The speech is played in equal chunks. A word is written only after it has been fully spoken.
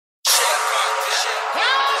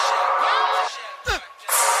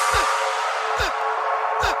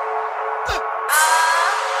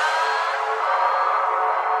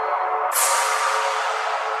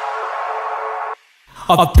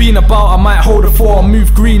I've been about, I might hold a 4, I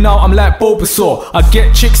move green out, I'm like Bulbasaur. I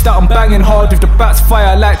get chicks that I'm banging hard, if the bats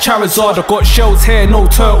fire like Charizard. I got shells here, no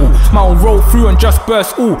turtle, man will roll through and just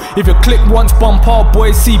burst. Ooh, if you click once, bump hard,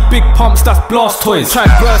 boys see big pumps, that's blast toys. Try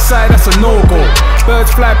burst side, that's a no-go.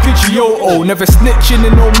 Birds fly, Pidgeotto, never snitching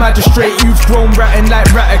in no magistrate. You've grown ratting like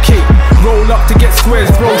Raticate. Roll up to get squares,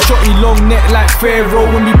 bro, shotty long neck like Pharaoh.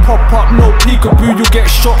 When we pop up, no peekaboo, you'll get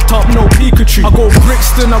shocked up, no Pikachu. I go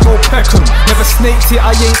Brixton, I go Peckham, never snaked it,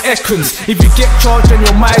 I ain't Ekans. If you get charged, then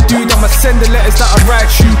you're my dude, I'ma send the letters that I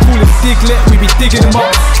write you. Call him Diglet, we be digging him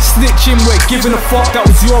up. Snitching, we're giving a fuck, that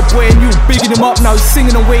was your boy and you bigging him up. Now he's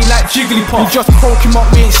singing away like Jigglypuff. You just poke him up,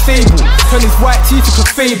 we ain't stable, turn his white teeth into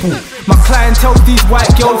fable. My client tells these white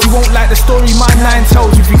girls, you won't like the story my 9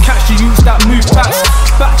 tells. If you catch the youths that move backs,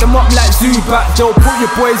 back them up like Zubat. They'll put your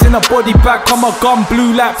boys in a body bag, come a gun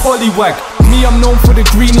blue like Poliwag. Me, I'm known for the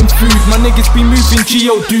green and food, my niggas be moving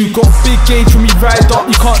Geodude. Got big gauge when we ride up,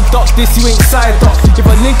 you can't duck this, you ain't side duck. If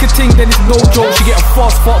I link a ting, then it's no joke, she get a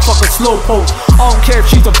fast fuck, fuck a slow poke. I don't care if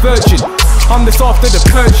she's a virgin, I'm just after the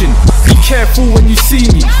Persian. Be careful when you see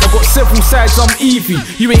me, I got several sides, I'm Eevee.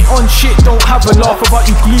 You ain't on shit, don't have a laugh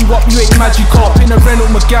about you glue up, you ain't Magikarp. In a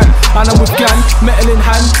Renault Megane, and I'm with gang, metal in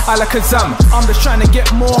hand, I like a Zam. I'm just trying to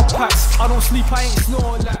get more packs, I don't sleep, I ain't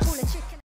snoring like